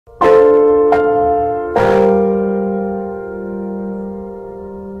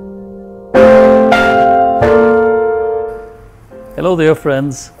Hello there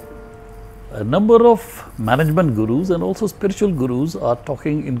friends. A number of management gurus and also spiritual gurus are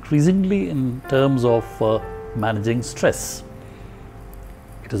talking increasingly in terms of managing stress.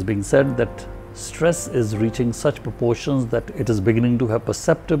 It is being said that stress is reaching such proportions that it is beginning to have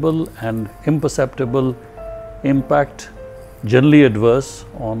perceptible and imperceptible impact, generally adverse,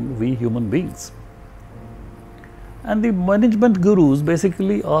 on we human beings. And the management gurus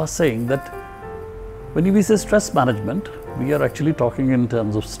basically are saying that when we say stress management, we are actually talking in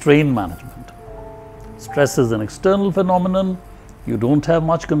terms of strain management. Stress is an external phenomenon. You don't have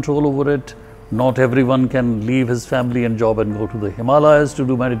much control over it. Not everyone can leave his family and job and go to the Himalayas to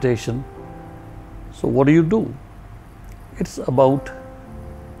do meditation. So what do? It's about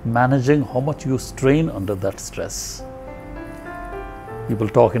managing how much you strain under that stress. People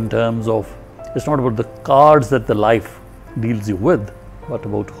talk in terms of, it's not about the cards that the life deals you with, but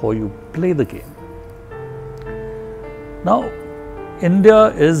about how you play the game. Now, India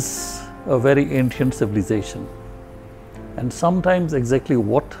is a very ancient civilization, and sometimes exactly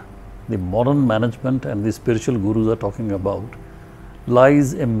what the modern management and the spiritual gurus are talking about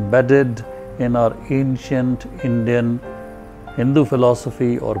lies embedded in our ancient Indian Hindu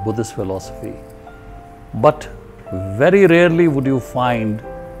philosophy or Buddhist philosophy. But very rarely would you find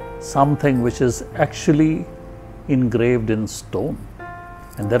something which is actually engraved in stone,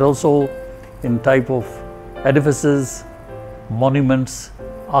 and that also in type of edifices, monuments,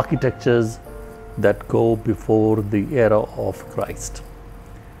 architectures that go before the era of Christ.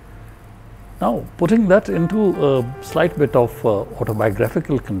 Now, putting that into a slight bit of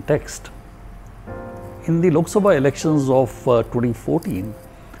autobiographical context, in the Lok Sabha elections of 2014,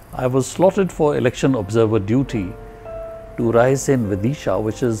 I was slotted for election observer duty to Raisen Vidisha,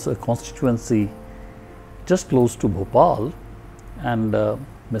 which is a constituency just close to Bhopal, and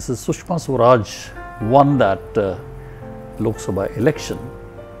Mrs. Sushma Swaraj won that Lok Sabha election.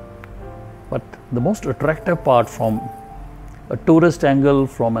 But the most attractive part from a tourist angle,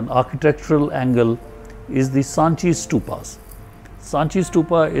 from an architectural angle, is the Sanchi Stupas. Sanchi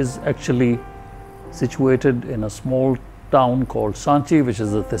Stupa is actually situated in a small town called Sanchi, which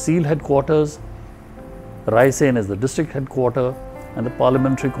is the Tehsil headquarters. Raisen is the district headquarter, and the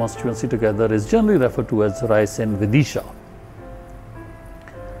parliamentary constituency together is generally referred to as Raisen Vidisha.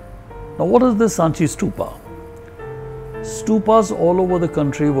 Now, what is this Sanchi Stupa? Stupas all over the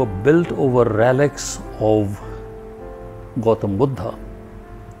country were built over relics of Gautam Buddha,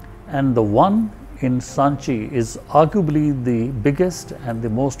 and the one in Sanchi is arguably the biggest and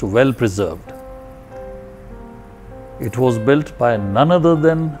the most well preserved. It was built by none other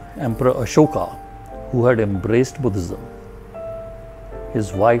than Emperor Ashoka, who had embraced Buddhism.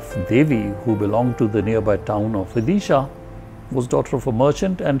 His wife Devi, who belonged to the nearby town of Vidisha, was daughter of a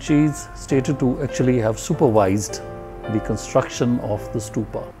merchant, and she is stated to actually have supervised the construction of the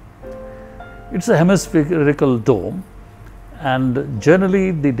stupa. It's a hemispherical dome, and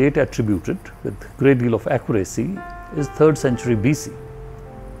generally the date attributed with great deal of accuracy is 3rd century BC.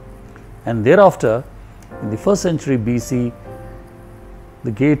 And thereafter, in the 1st century BC,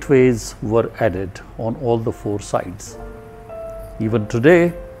 the gateways were added on all the 4 sides. Even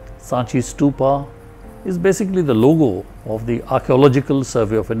today, Sanchi Stupa is basically the logo of the Archaeological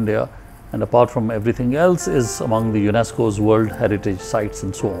Survey of India, and apart from everything else is among the UNESCO's World Heritage Sites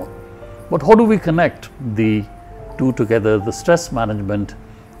and so on. But how do we connect the two together, the stress management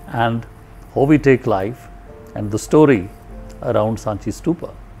and how we take life and the story around Sanchi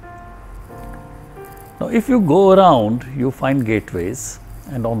Stupa? Now, if you go around, you find gateways,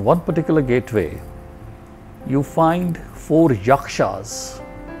 and on one particular gateway, you find 4 yakshas,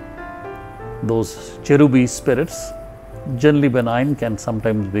 those cherubi spirits, generally benign, can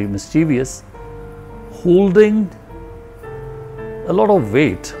sometimes be mischievous, holding a lot of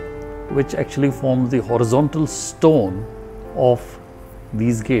weight, which actually forms the horizontal stone of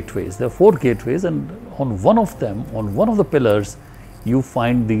these gateways. There are 4 gateways, and on one of them, on one of the pillars, you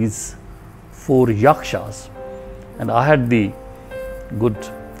find these 4 yakshas. And I had the good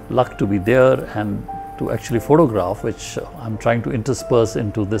luck to be there and to actually photograph, which I'm trying to intersperse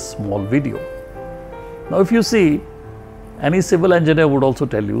into this small video. Now, if you see, any civil engineer would also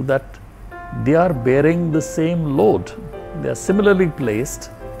tell you that they are bearing the same load. They are similarly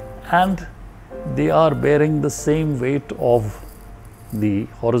placed, and they are bearing the same weight of the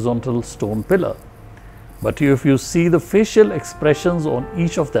horizontal stone pillar. But if you see the facial expressions on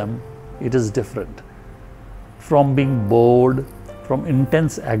each of them, it is different. From being bored, from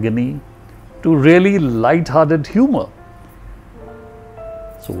intense agony, to really light-hearted humor.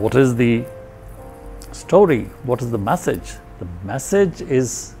 So what is the story? What is the message? The message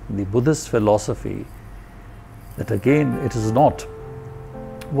is the Buddhist philosophy that again, it is not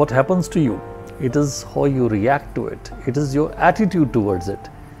what happens to you, it is how you react to it, it is your attitude towards it.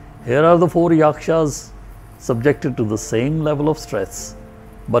 Here are the 4 yakshas subjected to the same level of stress,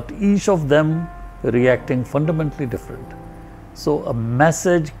 but each of them reacting fundamentally different. So a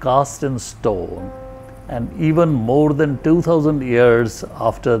message cast in stone, and even more than 2000 years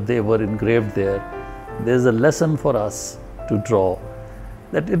after they were engraved there is a lesson for us to draw,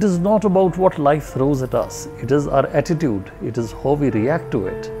 that it is not about what life throws at us, it is our attitude, it is how we react to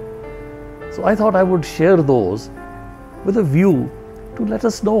it. So I thought I would share those with a view to let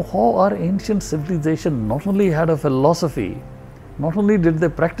us know how our ancient civilization not only had a philosophy, not only did they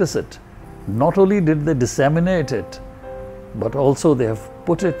practice it, not only did they disseminate it, but also they have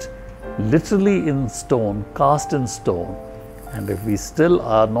put it literally in stone, cast in stone. And if we still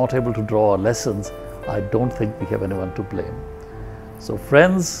are not able to draw our lessons, I don't think we have anyone to blame. So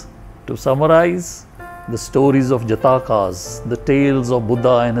friends, to summarize, the stories of Jatakas, the tales of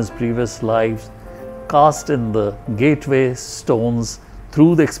Buddha and his previous lives, cast in the gateway stones,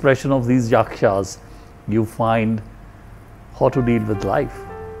 through the expression of these yakshas, you find how to deal with life.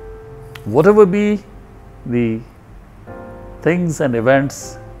 Whatever be the things and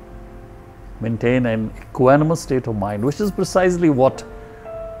events, maintain an equanimous state of mind, which is precisely what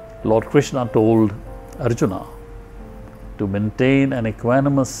Lord Krishna told Arjuna, to maintain an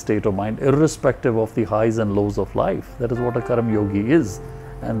equanimous state of mind irrespective of the highs and lows of life. That is what a Karam Yogi is,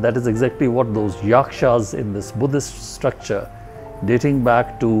 and that is exactly what those yakshas in this Buddhist structure dating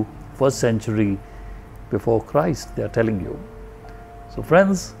back to 1st century before Christ, they are telling you. So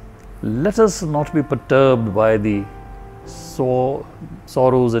friends, let us not be perturbed by the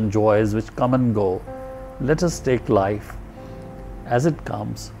sorrows and joys which come and go. Let us take life as it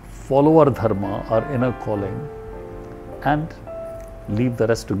comes, follow our dharma, our inner calling, and leave the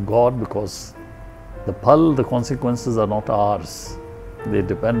rest to God, because the phal, the consequences are not ours. They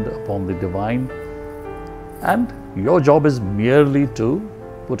depend upon the divine, and your job is merely to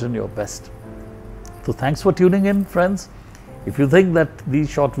put in your best. So thanks for tuning in, friends. If you think that these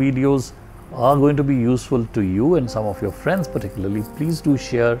short videos are going to be useful to you and some of your friends particularly, please do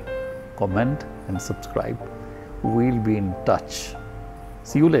share, comment and subscribe. We'll be in touch.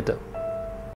 See you later.